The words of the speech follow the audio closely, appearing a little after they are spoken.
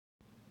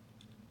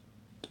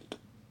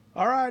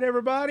All right,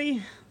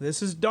 everybody,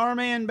 this is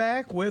Darman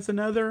back with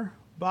another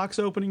box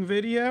opening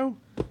video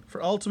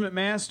for Ultimate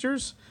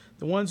Masters.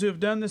 The ones who have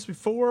done this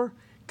before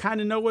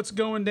kind of know what's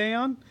going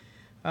down.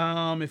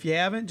 If you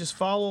haven't, just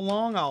follow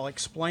along. I'll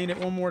explain it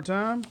one more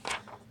time.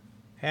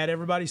 Had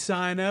everybody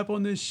sign up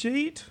on this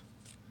sheet.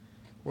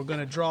 We're going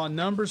to draw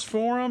numbers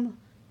for them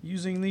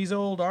using these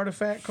old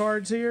artifact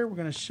cards here. We're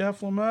going to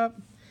shuffle them up.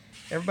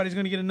 Everybody's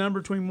going to get a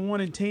number between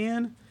 1 and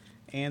 10,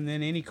 and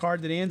then any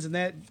card that ends in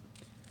that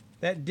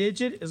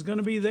digit is going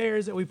to be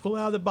theirs that we pull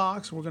out of the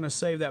box. We're going to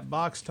save that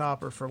box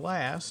topper for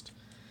last.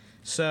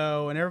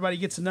 So, and everybody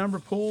gets a number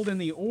pulled in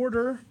the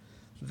order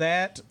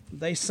that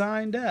they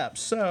signed up.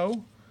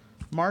 So,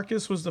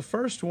 Marcus was the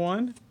first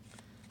one.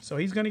 So,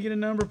 he's going to get a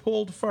number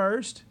pulled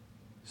first.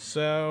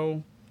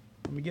 So,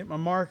 let me get my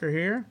marker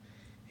here.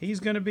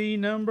 He's going to be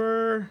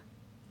number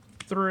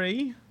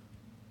 3.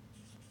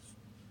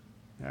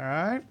 All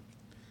right.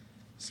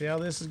 See how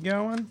this is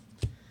going?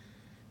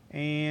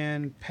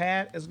 And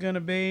Pat is going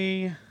to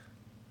be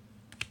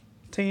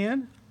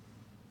 10.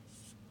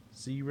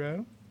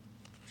 0.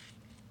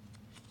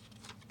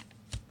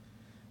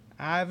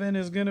 Ivan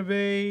is going to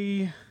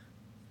be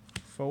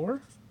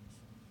 4.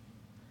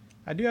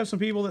 I do have some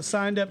people that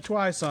signed up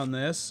twice on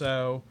this,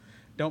 so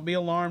don't be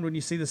alarmed when you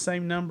see the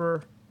same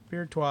number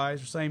appear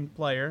twice, or same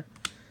player.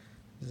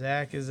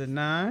 Zach is at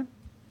 9.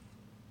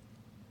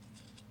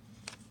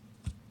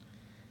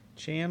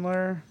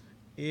 Chandler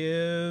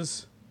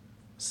is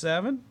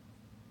 7.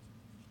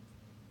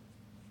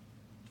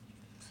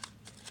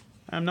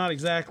 I'm not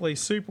exactly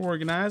super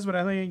organized, but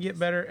I think I get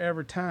better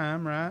every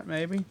time, right?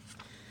 Maybe.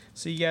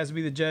 So you guys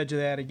be the judge of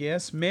that, I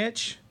guess.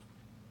 Mitch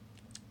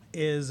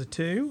is a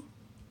 2.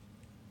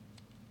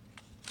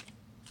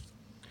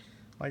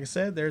 Like I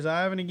said, there's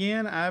Ivan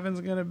again.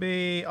 Ivan's going to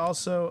be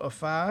also a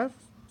 5.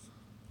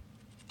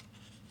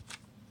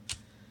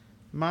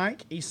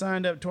 Mike, he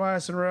signed up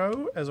twice in a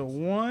row as a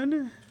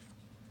 1.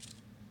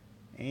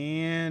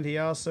 And he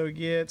also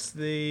gets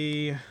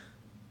the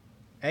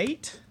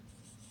 8.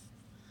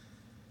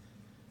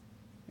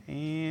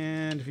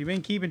 And if you've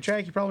been keeping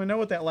track, you probably know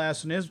what that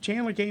last one is.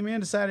 Chandler came in,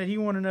 decided he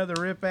wanted another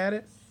rip at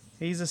it.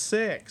 He's a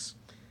 6.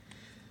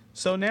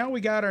 So now we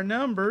got our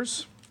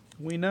numbers.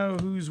 We know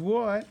who's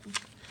what.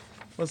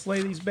 Let's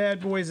lay these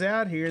bad boys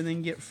out here and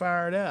then get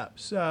fired up.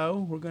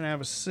 So we're going to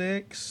have a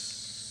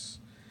 6,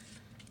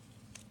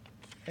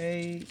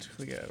 8.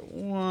 We got a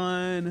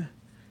 1.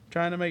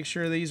 Trying to make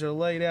sure these are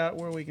laid out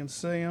where we can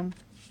see them.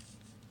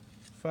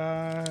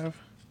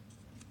 5,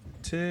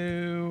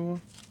 2.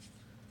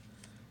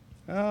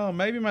 Oh,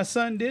 maybe my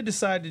son did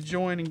decide to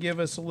join and give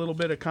us a little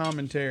bit of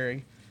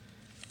commentary.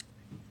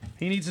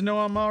 He needs to know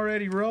I'm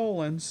already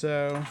rolling,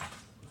 so.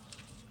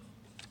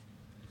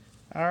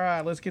 All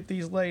right, let's get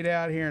these laid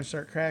out here and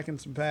start cracking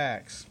some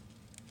packs.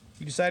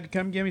 You decided to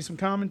come give me some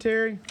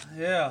commentary?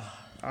 Yeah.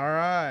 All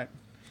right.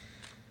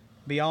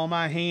 Be all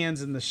my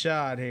hands in the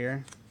shot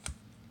here.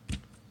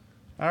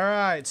 All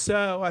right,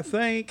 so I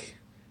think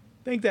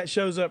that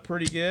shows up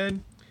pretty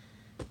good.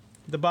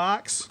 The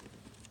box.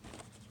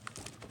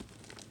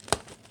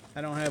 I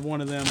don't have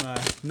one of them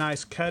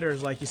nice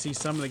cutters like you see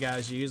some of the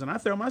guys use, and I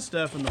throw my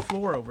stuff on the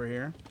floor over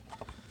here.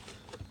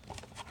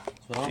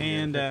 So I'm here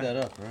to pick that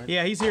up, right?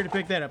 Yeah, he's here to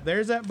pick that up.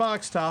 There's that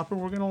box topper.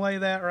 We're going to lay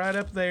that right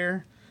up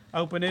there.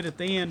 Open it at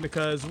the end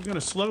because we're going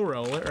to slow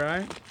roll it,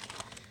 right?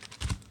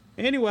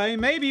 Anyway,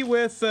 maybe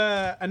with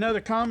another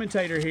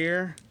commentator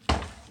here,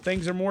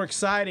 things are more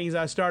exciting as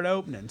I start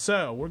opening.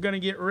 So, we're going to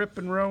get rip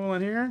and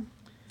rolling here.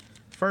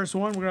 First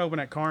one, we're going to open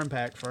that Karn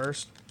pack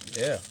first.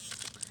 Yeah.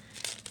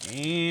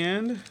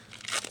 And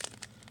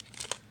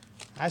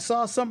I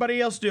saw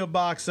somebody else do a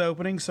box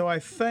opening, so I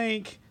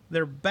think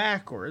they're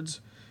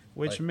backwards,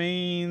 which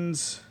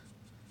means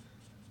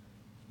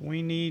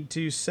we need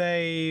to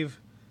save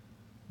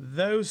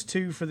those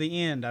 2 for the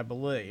end, I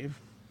believe.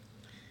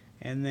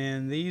 And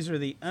then these are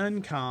the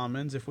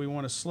uncommons if we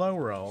want to slow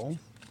roll.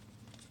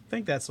 I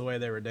think that's the way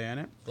they were doing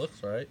it.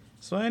 Looks right.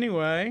 So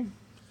anyway,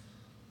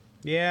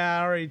 yeah,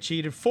 I already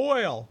cheated.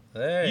 Foil.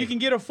 Hey. You can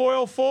get a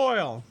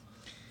foil.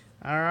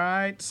 All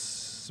right,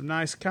 some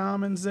nice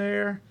commons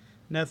there.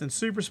 Nothing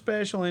super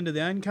special. Into the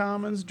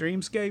uncommons.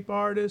 Dreamscape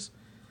Artist.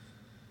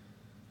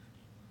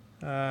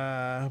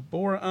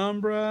 Bora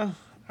Umbra.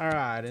 All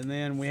right, and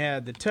then we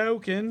had the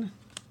token.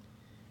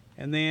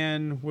 And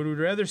then would we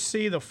rather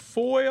see the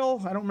foil?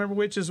 I don't remember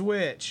which is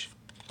which.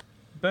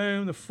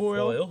 Boom, the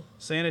foil.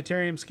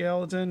 Sanitarium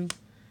Skeleton.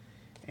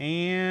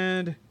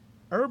 And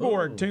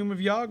Urborg, Tomb of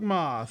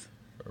Yawgmoth.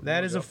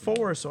 That is a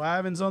 4, so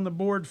Ivan's on the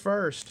board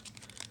first.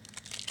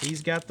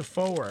 He's got the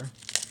 4.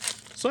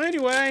 So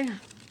anyway,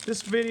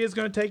 this video is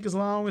going to take as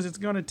long as it's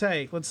going to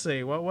take. Let's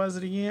see, what was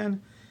it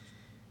again?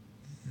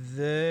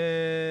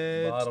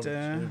 Bottom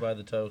 2 by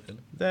the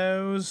token.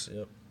 Those.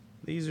 Yep.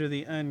 These are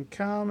the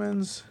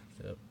uncommons.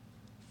 Yep.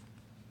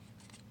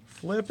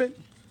 Flip it.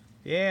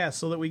 Yeah,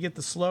 so that we get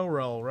the slow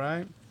roll,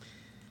 right?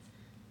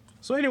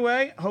 So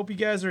anyway, I hope you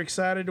guys are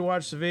excited to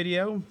watch the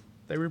video.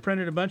 They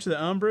reprinted a bunch of the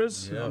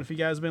Umbras. I don't know if you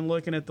guys have been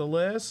looking at the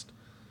list.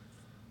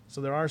 So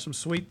there are some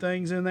sweet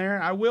things in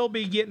there. I will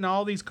be getting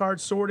all these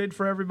cards sorted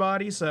for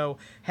everybody, so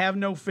have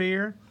no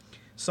fear.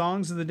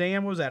 Songs of the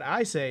Damned, what was that?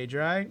 Ice Age,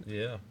 right?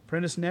 Yeah.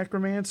 Apprentice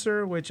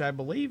Necromancer, which I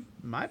believe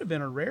might have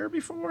been a rare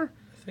before.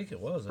 I think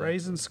it was.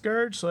 Brazen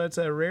Scourge, so that's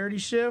a rarity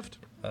shift.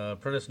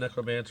 Apprentice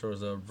Necromancer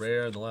was a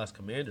rare in the last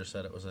Commander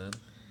set it was in.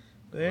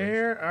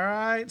 There, all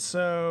right,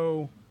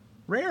 so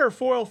rare or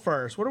foil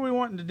first? What are we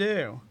wanting to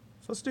do?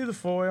 So let's do the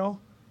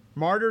foil.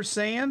 Martyr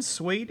Sands,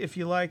 sweet if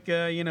you like,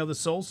 the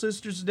Soul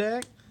Sisters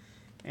deck.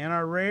 And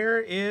our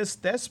rare is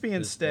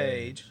Thespian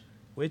Stage,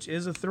 which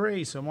is a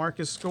 3, so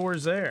Marcus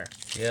scores there.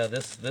 Yeah,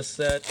 this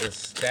set is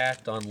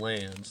stacked on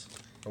lands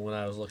from when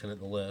I was looking at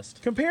the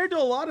list. Compared to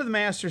a lot of the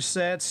Master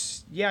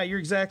sets, yeah, you're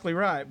exactly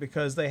right,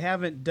 because they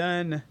haven't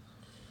done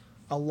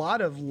a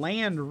lot of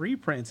land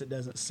reprints, it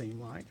doesn't seem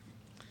like,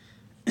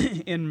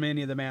 in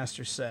many of the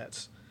Master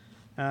sets.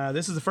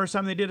 This is the first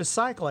time they did a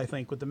cycle, I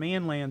think, with the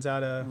man lands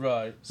out of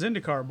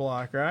Zendikar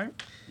block, right?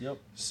 Yep.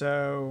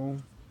 So,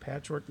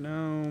 Patchwork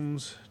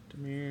Gnomes,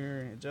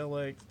 Dimir,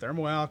 Angelic,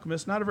 Thermal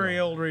Alchemist, not a very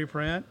old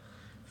reprint.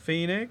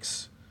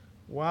 Phoenix,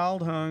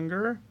 Wild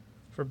Hunger,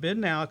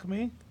 Forbidden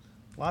Alchemy,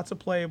 lots of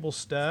playable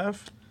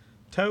stuff.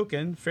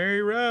 Token,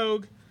 Fairy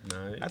Rogue.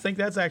 Nice. I think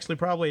that's actually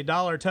probably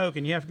 $1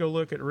 token. You have to go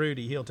look at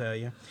Rudy, he'll tell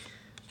you.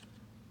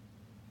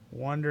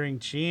 Wandering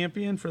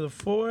Champion for the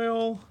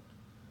foil.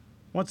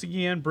 Once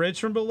again, Bridge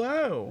from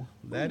Below.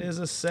 That is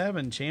a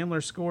 7. Chandler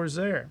scores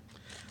there.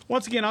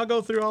 Once again, I'll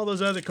go through all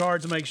those other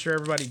cards and make sure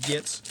everybody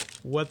gets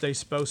what they're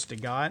supposed to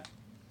got.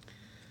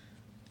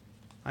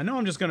 I know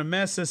I'm just going to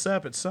mess this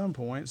up at some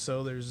point,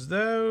 so there's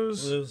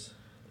those.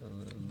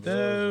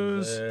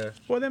 Those.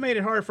 Boy, they made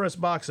it hard for us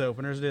box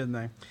openers, didn't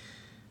they?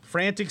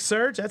 Frantic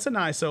Search, that's a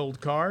nice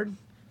old card.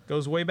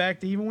 Goes way back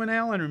to even when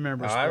Alan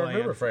remembers playing. I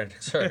remember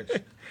Frantic Search.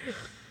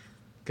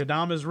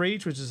 Kadama's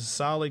Reach, which is a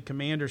solid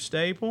Commander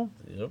staple.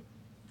 Yep.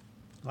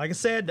 Like I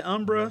said, the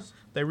Umbra,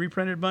 they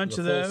reprinted a bunch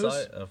of those.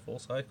 A full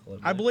cycle.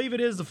 I believe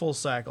it is the full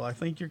cycle. I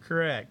think you're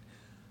correct.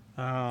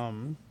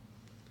 We're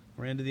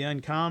into the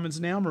uncommons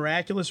now.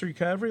 Miraculous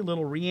Recovery,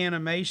 little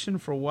reanimation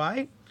for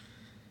white.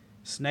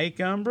 Snake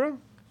Umbra.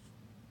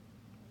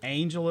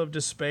 Angel of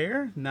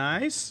Despair,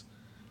 nice.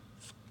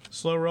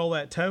 Slow roll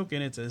that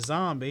token, it's a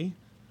zombie.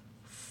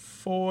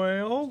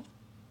 Foil.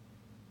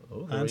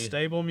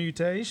 Unstable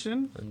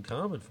Mutation.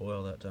 Uncommon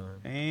foil that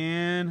time.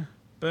 And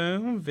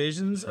boom,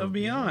 Visions of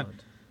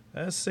Beyond.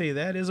 Let's see,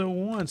 that is a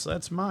 1, so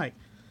that's Mike.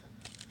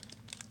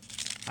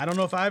 I don't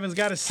know if Ivan's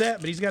got a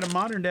set, but he's got a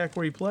modern deck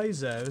where he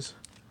plays those.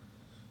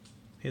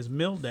 His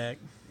mill deck.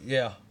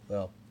 Yeah,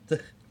 well,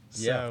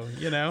 yeah.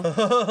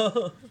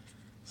 So,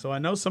 so I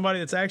know somebody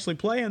that's actually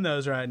playing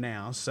those right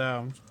now.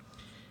 So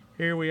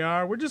here we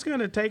are. We're just going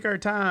to take our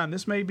time.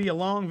 This may be a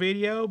long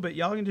video, but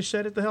y'all can just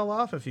shut it the hell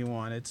off if you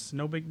want. It's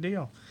no big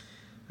deal.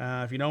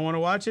 If you don't want to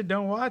watch it,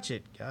 don't watch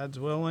it. God's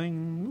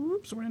willing.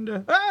 Whoops, we're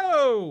into...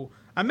 Oh!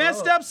 I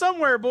messed up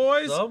somewhere,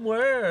 boys.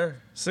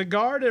 Somewhere.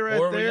 Sigarda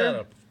right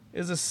there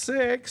is a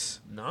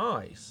 6.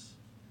 Nice.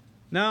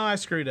 No, I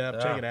screwed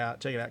up. Check it out.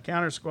 Check it out.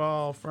 Counter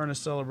Squall,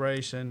 Furnace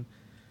Celebration,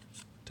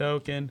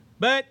 token.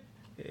 But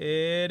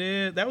it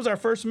is... That was our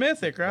first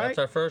mythic, right? That's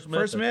our first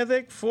mythic. First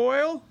mythic,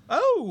 foil.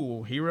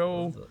 Oh!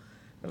 Hero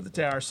of the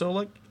Tower. So,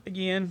 look,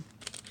 again...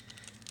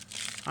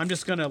 I'm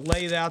just going to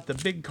lay out the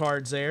big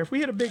cards there. If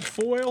we hit a big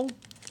foil,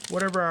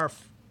 whatever our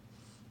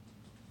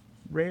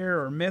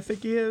rare or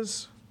mythic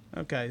is.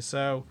 Okay,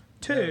 so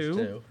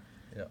 2.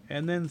 Yep.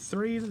 And then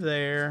 3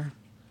 there.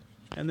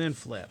 And then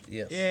flip.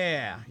 Yes.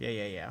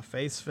 Yeah.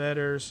 Faith's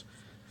Fetters.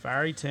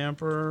 Fiery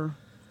Temper.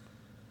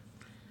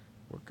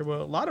 A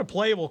lot of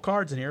playable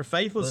cards in here.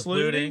 Faithless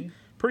Looting.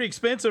 Pretty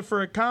expensive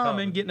for a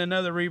common, getting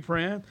another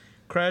reprint.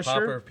 Crusher.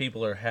 Pauper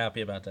people are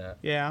happy about that.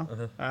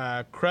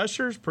 Yeah.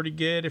 Crusher's pretty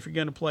good if you're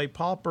going to play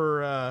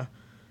Pauper.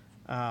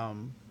 Help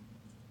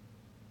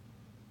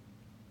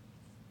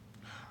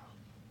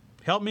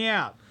me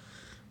out.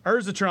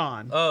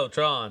 Urzatron. Oh,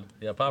 Tron.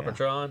 Yeah,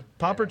 Paupertron.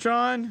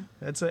 Paupertron.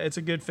 It's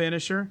a good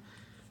finisher.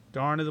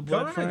 Darn of the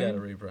Blood Flame. got a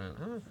reprint.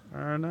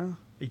 Huh?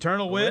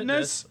 Eternal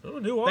Witness. Oh,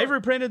 new art. They've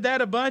reprinted that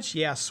a bunch.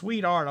 Yeah,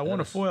 sweet art. I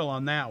want a foil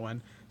on that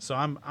one. So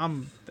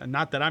I'm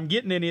not that I'm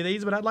getting any of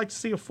these, but I'd like to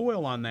see a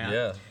foil on that.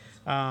 Yeah.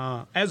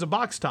 As a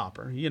box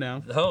topper, you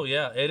know. Oh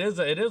yeah, it is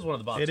one of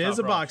the box. It is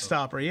a box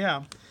topper,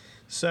 yeah.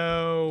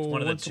 So it's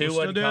one of the 2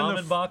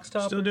 uncommon box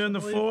toppers. Still doing the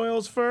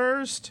foils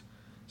first.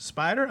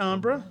 Spider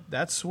Umbra,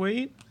 that's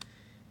sweet,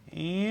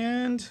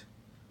 and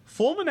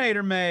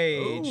Fulminator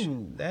Mage.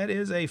 Ooh. That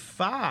is a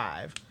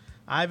 5.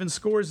 Ivan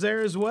scores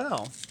there as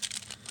well.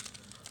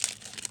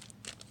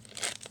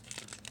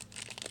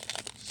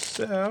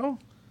 So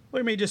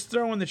look at me just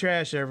throwing the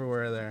trash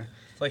everywhere there.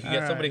 It's like you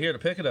got somebody here to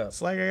pick it up.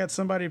 It's like I got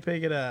somebody to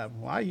pick it up.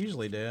 Well, I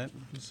usually do it.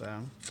 So,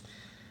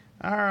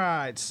 all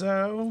right.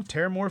 So,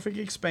 Terramorphic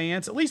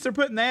Expanse. At least they're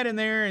putting that in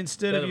there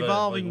instead of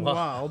Evolving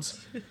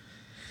Wilds.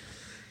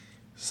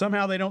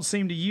 Somehow they don't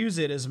seem to use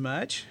it as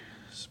much.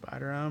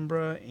 Spider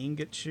Umbra,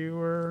 Ingot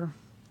Chewer.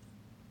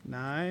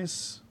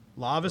 Nice.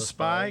 Lava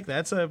Spike.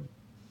 That's a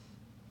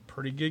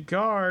pretty good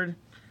card.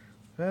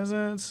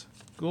 Pheasants.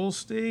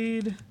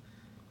 Ghoulsteed.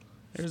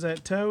 There's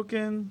that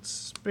token. Oh,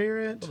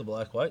 Spirit. the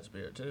black-white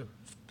spirit, too.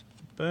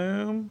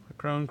 Boom. A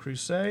Crone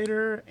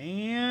Crusader.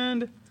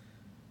 And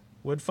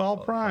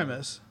Woodfall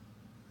Primus.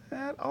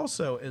 That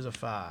also is a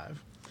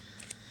 5.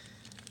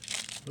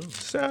 Ooh.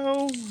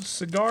 So,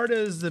 Sigarda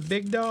is the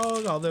big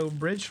dog, although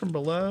Bridge from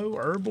Below,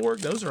 Urborg,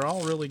 those are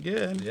all really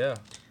good. Yeah.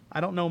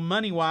 I don't know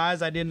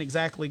money-wise. I didn't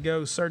exactly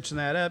go searching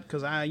that up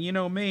because, you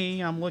know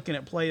me, I'm looking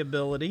at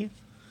playability.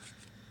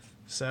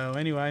 So,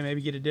 anyway,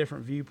 maybe get a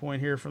different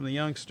viewpoint here from the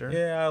youngster.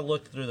 Yeah, I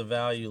looked through the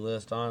value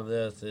list on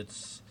this.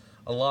 It's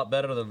a lot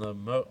better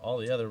than all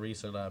the other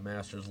recent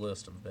Masters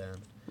lists have been.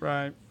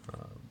 Right.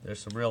 There's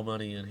some real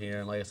money in here.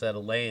 And like I said,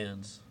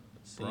 lands.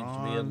 It seems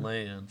to be in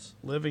lands.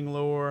 Living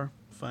Lore,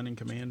 Funding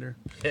Commander.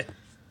 Yeah.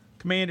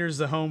 Commander's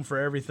the home for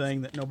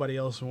everything that nobody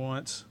else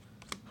wants.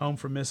 Home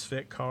for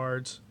misfit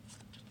cards.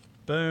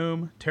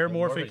 Boom.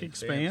 Terramorphic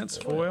Expanse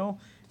foil.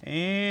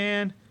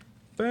 And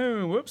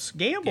boom. Whoops.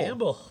 Gamble.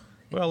 Gamble.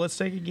 Well, let's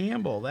take a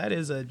gamble. That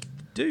is a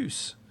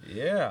deuce.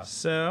 Yeah.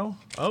 So,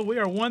 we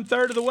are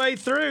 1/3 of the way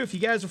through. If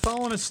you guys are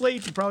falling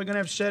asleep, you're probably going to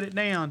have to shut it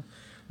down.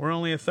 We're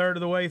only 1/3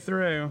 of the way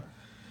through.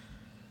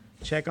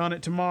 Check on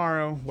it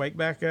tomorrow. Wake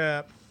back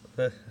up.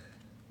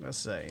 Let's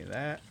see.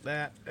 That.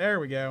 There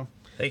we go.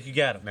 I think you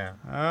got it now.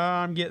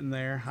 I'm getting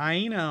there.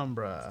 Hyena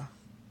Umbra.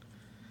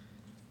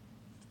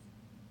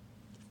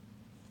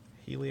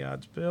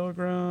 Heliod's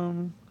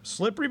Pilgrim.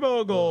 Slippery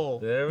Bogle.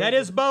 There we That go.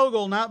 is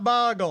Bogle, not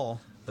Boggle.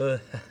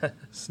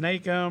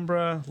 Snake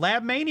Umbra.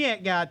 Lab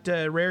Maniac got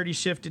rarity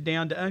shifted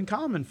down to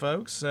uncommon,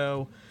 folks.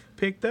 So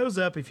pick those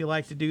up if you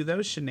like to do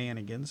those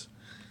shenanigans.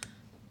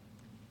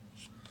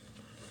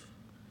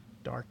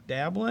 Dark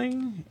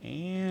Dabbling.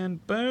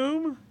 And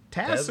boom.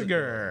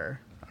 Tassiger.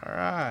 All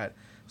right.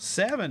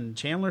 7.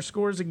 Chandler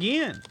scores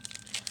again.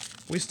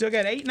 We still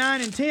got 8,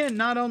 9, and 10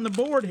 not on the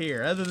board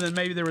here, other than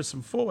maybe there was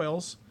some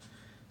foils.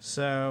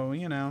 So,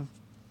 you know.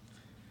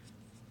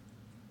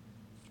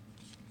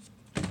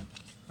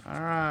 All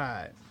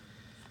right.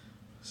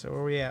 So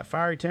where we at?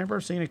 Fiery Temper.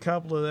 I've seen a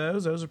couple of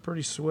those. Those are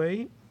pretty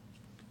sweet.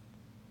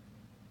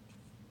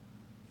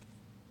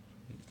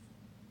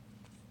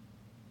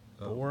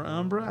 Boar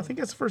Umbra. I think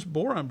that's the first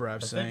Boar Umbra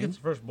I've I seen. think it's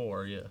the first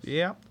boar, yes.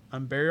 Yep.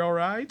 Unburial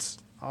Rights.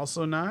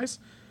 Also nice.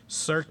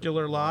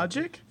 Circular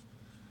Logic.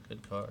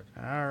 Good card.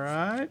 All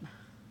right.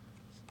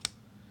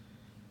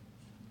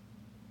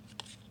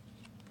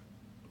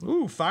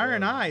 Ooh, Fire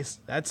and Ice.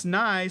 That's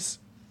nice.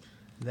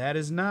 That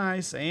is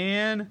nice.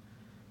 And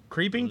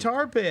Creeping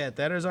Tar Pit.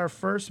 That is our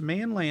first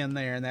manland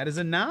there, and that is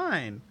a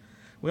 9.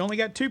 We only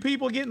got 2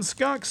 people getting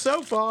skunked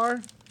so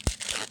far.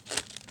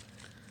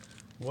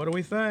 What do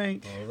we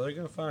think? Oh, they're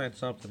going to find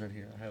something in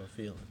here. I have a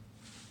feeling.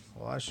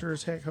 Well, I sure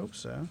as heck hope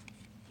so.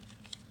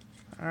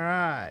 All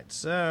right,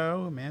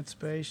 so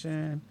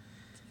Emancipation.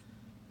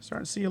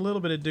 Starting to see a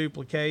little bit of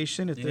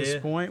duplication at this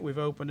Yeah. point. We've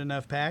opened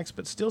enough packs,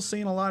 but still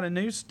seeing a lot of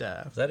new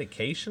stuff. Is that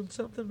Acacian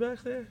something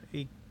back there?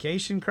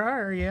 Cation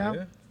Crier,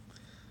 yeah.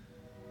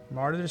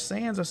 Martyr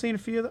Sands. I've seen a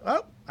few of them.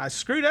 Oh, I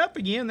screwed up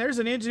again. There's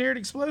an Engineered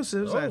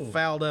Explosives I Oh.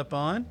 fouled up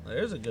on.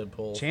 There's a good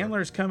pull.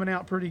 Chandler's coming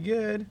out pretty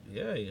good.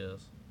 Yeah, he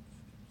is.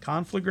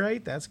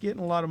 Conflagrate, that's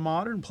getting a lot of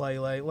modern play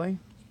lately.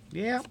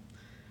 Yeah.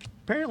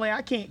 Apparently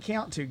I can't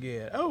count too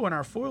good. Oh, and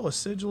our foil is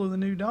Sigil of the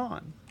New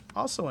Dawn.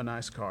 Also a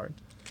nice card.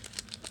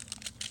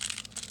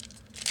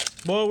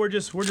 Boy, we're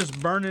just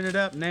burning it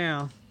up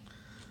now.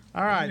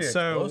 All right, Engineered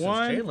so Explosives,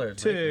 1,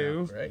 Chandler's making 2,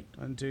 out great.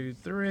 1, 2,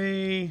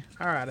 3.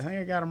 All right, I think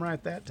I got them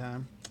right that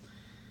time.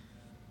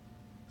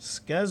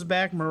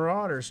 Scuzzback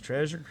Marauders,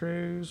 Treasure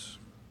Cruise.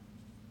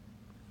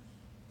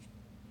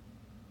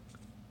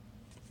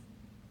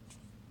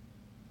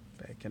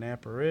 Back in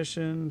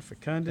Apparition,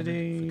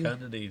 Fecundity.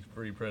 Fecundity's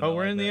pretty pretty. Oh,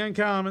 we're in the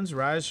uncommons.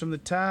 Rise from the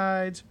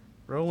Tides,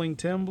 Rolling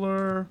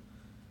Timber.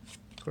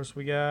 Of course,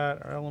 we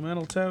got our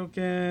Elemental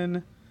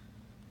Token.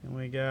 And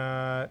we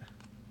got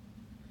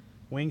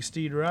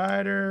Wingsteed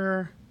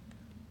Rider.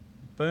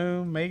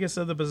 Boom. Magus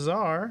of the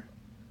Bazaar.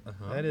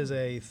 That is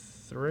a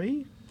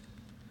 3.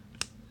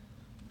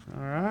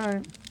 All right.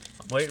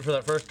 I'm waiting for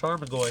that first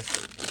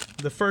Tarmogoyf.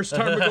 The first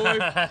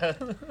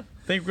Tarmogoyf.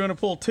 Think we're going to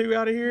pull 2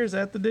 out of here? Is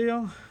that the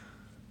deal?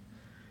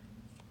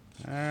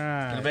 All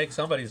right. Gonna make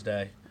somebody's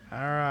day. All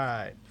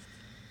right.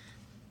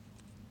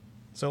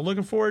 So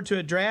looking forward to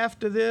a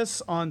draft of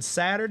this on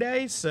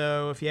Saturday.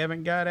 So if you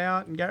haven't got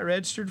out and got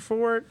registered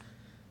for it,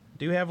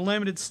 do have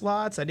limited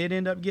slots. I did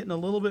end up getting a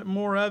little bit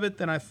more of it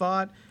than I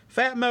thought.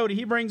 Fat Modi,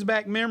 he brings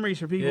back memories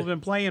for people who've been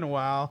playing a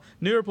while.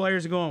 Newer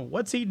players are going,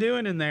 what's he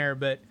doing in there?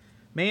 But,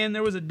 man,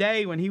 there was a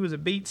day when he was a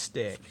beat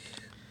stick.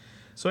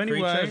 So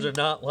anyway. Creatures are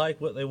not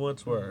like what they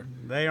once were.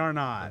 They are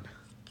not.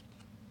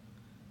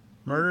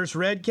 Murderous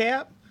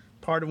Redcap.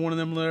 Part of one of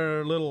them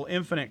little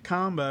infinite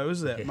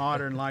combos that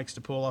Modern likes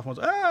to pull off.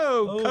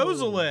 Oh,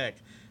 Kozilek.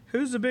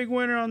 Who's the big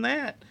winner on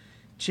that?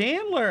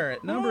 Chandler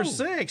at number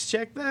 6.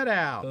 Check that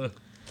out.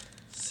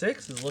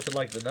 6 is looking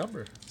like the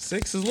number.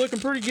 6 is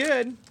looking pretty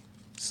good.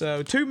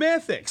 So 2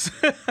 mythics.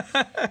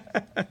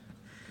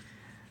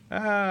 All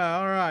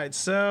right.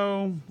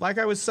 So like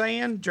I was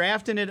saying,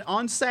 drafting it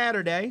on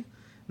Saturday.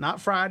 not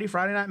Friday.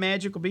 Friday Night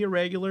Magic will be a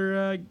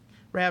regular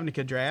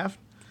Ravnica draft.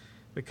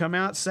 We come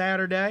out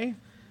Saturday.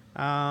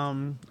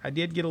 I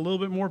did get a little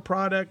bit more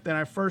product than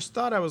I first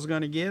thought I was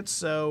going to get,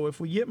 so if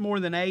we get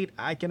more than 8,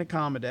 I can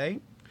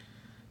accommodate.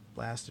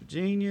 Blast of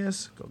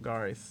Genius,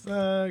 Golgari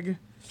Thug. Get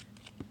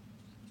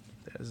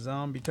that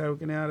zombie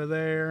token out of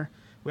there.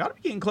 We ought to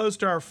be getting close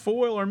to our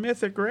foil or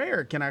mythic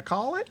rare. Can I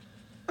call it?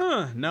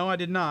 No, I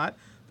did not.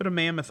 But a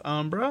Mammoth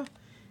Umbra.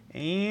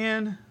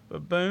 And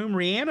boom,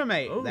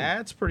 Reanimate. Ooh.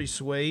 That's pretty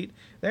sweet.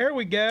 There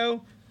we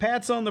go.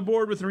 Pat's on the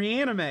board with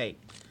Reanimate.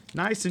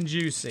 Nice and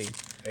juicy.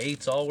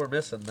 8's all we're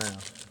missing now.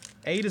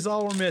 8 is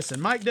all we're missing.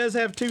 Mike does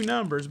have 2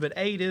 numbers, but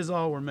 8 is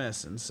all we're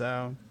missing.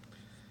 So,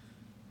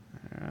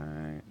 all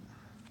right.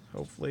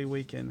 Hopefully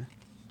we can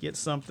get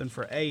something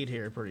for 8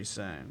 here pretty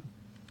soon.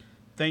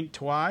 Think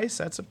Twice.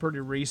 That's a pretty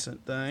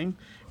recent thing.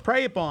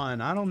 Prey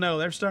Upon. I don't know.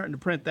 They're starting to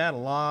print that a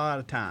lot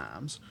of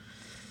times.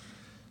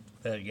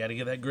 Yeah, you got to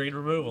get that green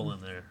removal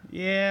in there.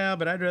 Yeah,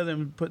 but I'd rather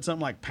them put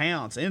something like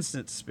Pounce.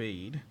 Instant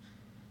Speed.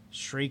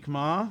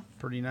 Shriekmaw.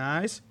 Pretty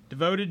nice.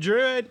 Devoted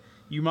Druid.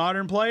 You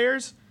modern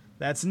players.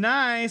 That's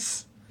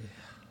nice. Yeah.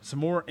 Some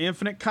more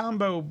infinite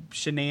combo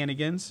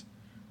shenanigans.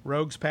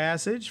 Rogue's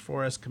Passage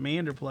for us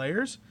commander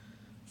players.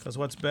 Because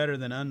what's better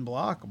than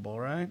unblockable,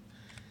 right?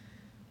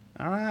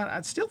 All right.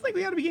 I still think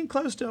we ought to be getting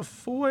close to a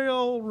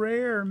foil,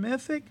 rare,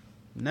 mythic.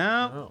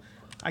 No. Oh.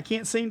 I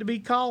can't seem to be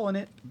calling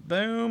it.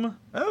 Boom.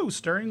 Oh,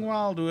 Stirring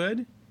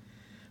Wildwood.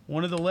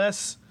 One of the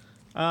less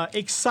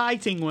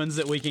exciting ones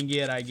that we can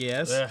get, I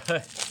guess.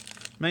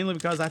 Mainly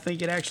because I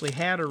think it actually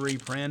had a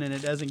reprint and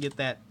it doesn't get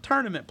that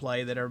tournament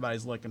play that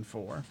everybody's looking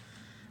for.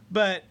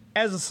 But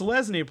as a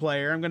Selesnya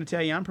player, I'm going to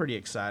tell you I'm pretty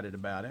excited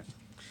about it.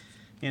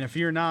 And if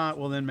you're not,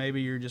 well, then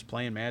maybe you're just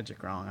playing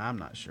Magic wrong. I'm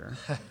not sure.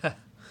 All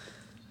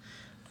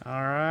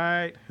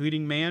right.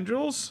 Hooting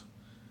Mandrills.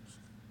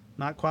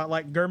 Not quite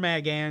like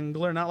Gurmag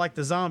Angler. Not like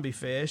the Zombie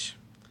Fish.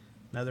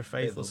 Another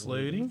Faithless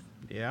Looting.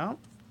 Yeah.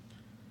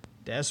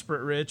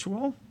 Desperate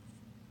Ritual.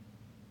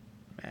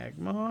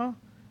 Magma.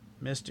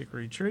 Mystic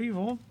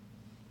Retrieval.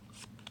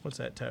 What's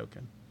that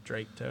token?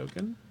 Drake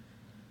token.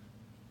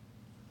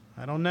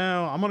 I don't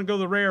know. I'm going to go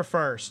the rare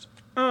first.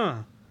 Look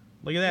at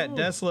that. Ooh.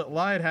 Desolate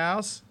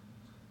Lighthouse.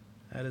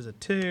 That is a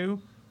 2.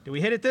 Did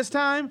we hit it this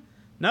time?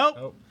 Nope.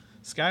 Oh.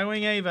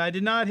 Skywing Ava. I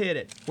did not hit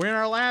it. We're in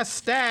our last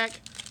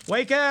stack.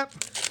 Wake up.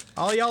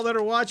 All y'all that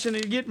are watching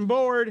and getting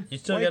bored. You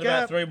still got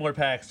about 3 more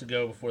packs to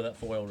go before that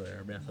foil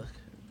rare, Mythic.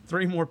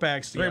 3 more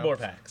packs to go. 3 more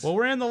packs. Well,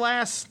 we're in the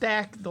last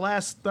stack, the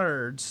last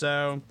third,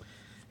 so...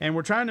 And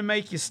we're trying to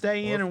make you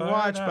stay in and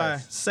watch by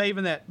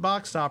saving that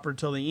box topper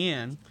till the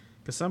end.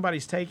 Because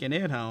somebody's taking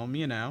it home,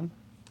 you know.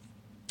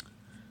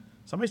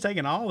 Somebody's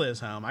taking all this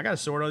home. I got to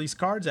sort all these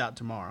cards out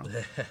tomorrow.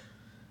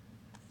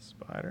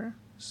 Spider.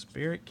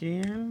 Spirit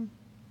Can.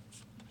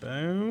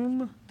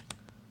 Boom.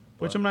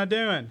 Which am I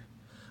doing?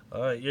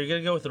 You're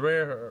going to go with the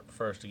rare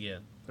first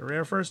again. The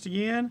rare first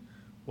again.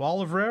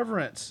 Wall of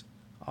Reverence.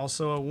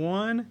 Also a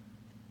 1.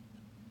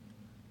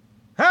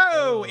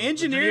 Oh,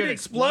 Engineered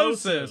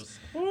Explosives.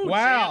 Ooh,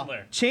 wow.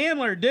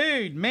 Chandler,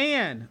 dude,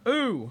 man.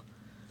 Ooh.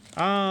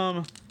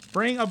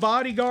 Bring a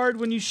bodyguard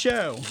when you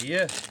show.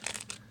 Yes.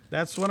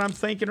 That's what I'm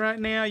thinking right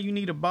now. You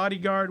need a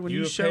bodyguard when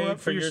you show up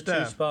for your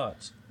stuff. 2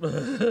 spots.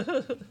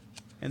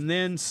 And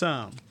then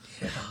some.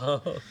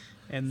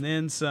 And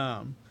then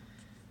some.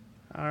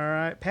 All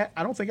right.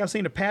 I don't think I've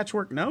seen a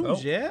Patchwork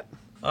Gnomes yet.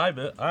 I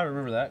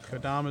remember that.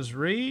 Kodama's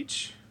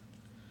Reach.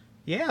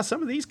 Yeah,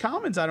 some of these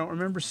commons I don't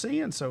remember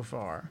seeing so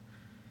far.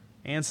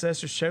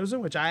 Ancestors Chosen,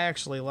 which I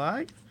actually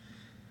like.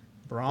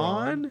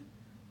 Brawn.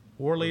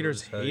 War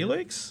Leader's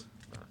Helix.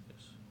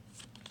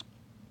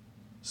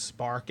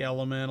 Spark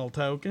Elemental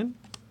Token.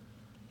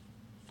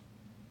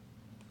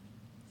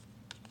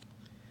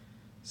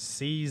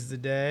 Seize the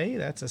Day.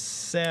 That's a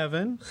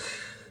 7.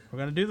 We're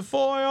going to do the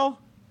foil.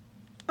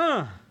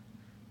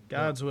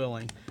 God's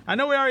willing. I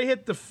know we already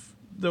hit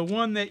the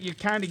one that you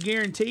kind of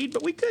guaranteed,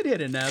 but we could hit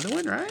another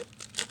one, right?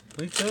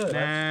 We could.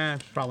 Nah,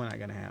 probably not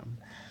going to happen.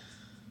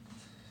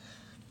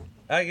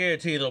 I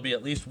guarantee there'll be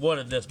at least one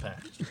in this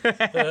pack.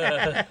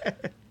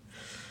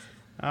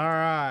 All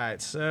right,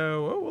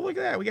 so look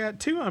at that. We got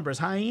 2 Umbras,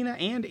 Hyena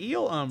and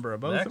Eel Umbra,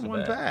 both in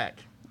one pack.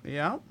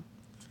 Yep.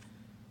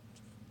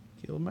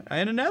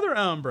 And another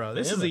Umbra.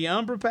 This is the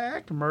Umbra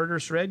pack,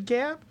 Murderous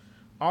Redcap,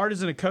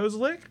 Artisan of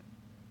Kozilek,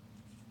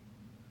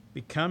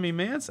 Become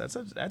Immense. That's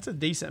a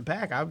decent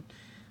pack. I'd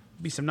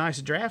be some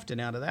nice drafting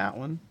out of that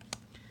one.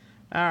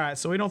 All right,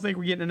 so we don't think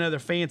we're getting another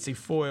fancy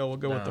foil. We'll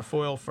go with the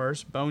foil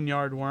first.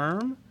 Boneyard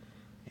Worm.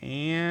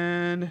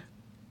 And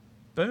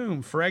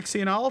boom,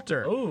 Phyrexian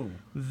Altar. Ooh.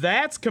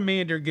 That's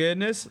Commander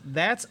goodness.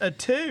 That's a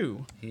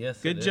 2.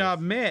 Yes, good job,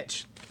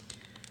 Mitch.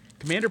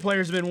 Commander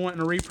players have been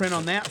wanting a reprint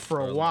on that for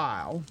a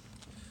while.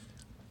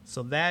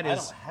 So that is... I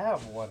don't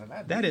have one.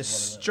 And that is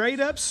straight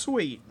up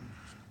sweet.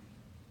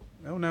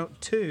 Oh, no,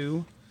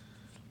 2.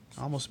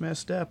 Almost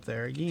messed up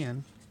there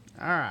again.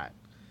 All right.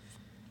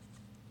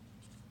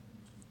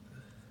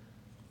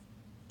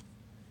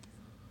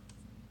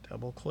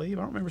 Double Cleave.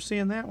 I don't remember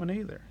seeing that one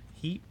either.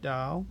 Heat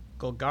Doll,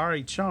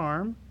 Golgari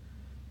Charm,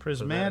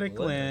 Prismatic Prismatic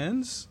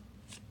Lens.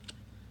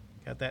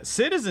 Got that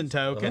Citizen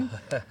Token.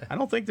 I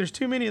don't think there's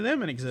too many of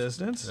them in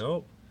existence.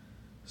 Nope.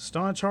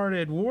 Staunch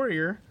Hearted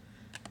Warrior.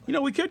 You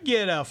know, we could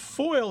get a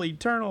foil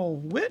Eternal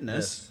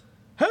Witness.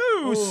 Who?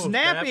 Ooh,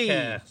 Snappy.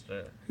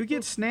 Snapcaster. Who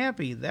gets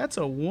Snappy? That's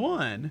a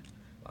 1.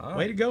 All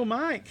Way to right. go,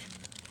 Mike.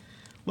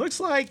 Looks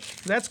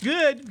like that's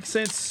good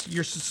since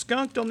you're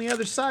skunked on the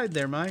other side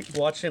there, Mike.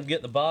 Watch him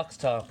get the box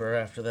topper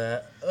after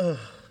that. Ugh.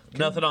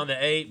 Nothing on the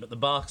 8, but the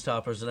box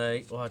topper's an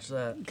 8. Watch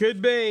that.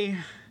 Could be.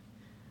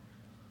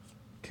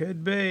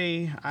 Could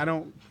be. I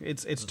don't.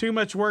 It's too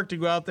much work to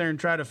go out there and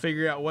try to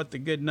figure out what the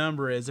good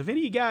number is. If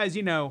any of you guys,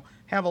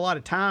 have a lot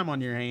of time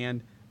on your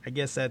hand, I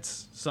guess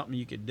that's something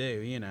you could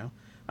do. I don't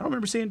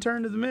remember seeing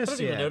Turn to the I Mist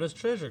didn't even yet. notice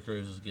Treasure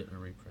Cruise is getting a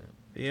reprint.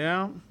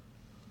 Yeah.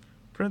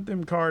 Print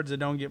them cards that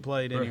don't get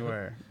played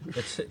anywhere.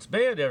 It's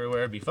banned everywhere.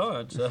 It'd be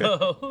fun.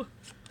 So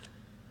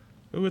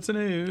Ooh, it's an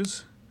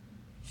ooze.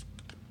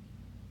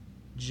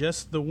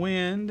 Just the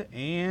Wind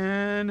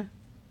and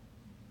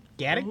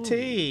Gaddock Ooh.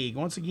 Teague.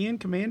 Once again,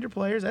 Commander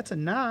players. That's a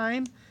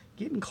 9.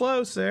 Getting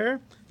close there.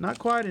 Not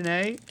quite an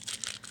 8.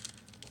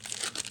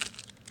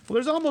 Well,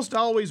 there's almost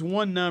always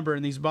one number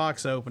in these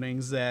box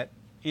openings that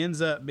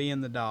ends up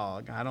being the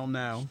dog. I don't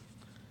know.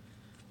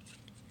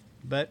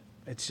 But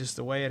it's just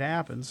the way it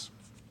happens.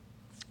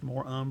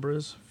 More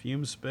Umbras.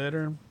 Fume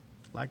Spitter.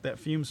 Like that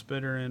Fume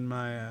Spitter in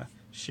my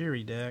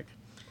Shiri deck.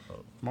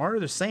 Martyr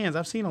of the Sands.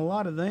 I've seen a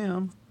lot of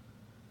them.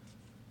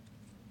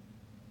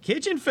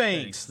 Kitchen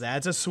Finks.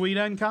 That's a sweet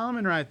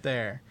uncommon right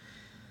there.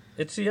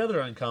 it's the other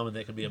uncommon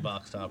that could be a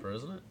box topper,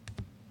 isn't it?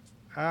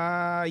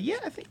 Yeah,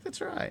 I think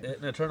that's right.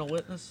 An Eternal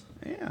Witness.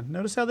 Yeah,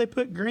 notice how they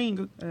put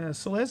green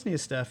Selesnya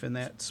stuff in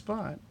that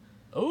spot.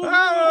 Ooh.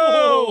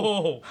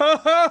 Oh! Ho,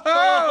 ho,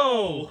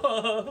 ho!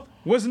 Oh!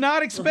 Was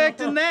not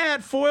expecting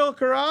that. Foil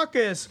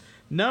Caracas,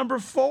 number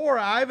 4.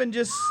 Ivan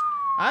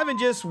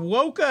just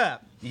woke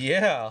up.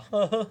 Yeah.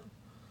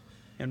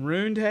 And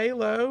Ruined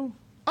Halo,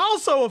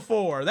 also a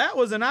 4. That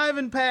was an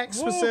Ivan pack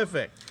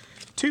specific.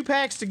 2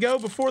 packs to go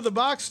before the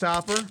box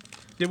topper.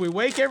 Did we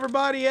wake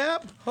everybody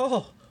up?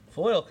 Oh,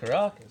 foil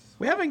Caracas.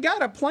 We haven't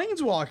got a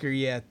Planeswalker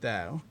yet,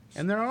 though.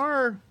 And there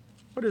are,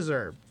 what is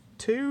there,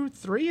 2,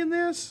 3 in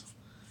this?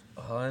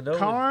 Oh, I know.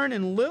 Karn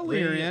and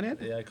Lily are in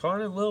it. Yeah,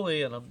 Karn and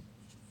Lily, and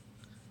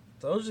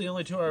those are the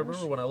only 2 I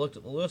remember when I looked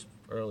at the list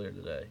earlier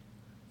today.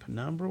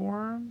 Penumbra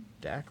Worm,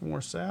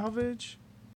 Dacamore Salvage,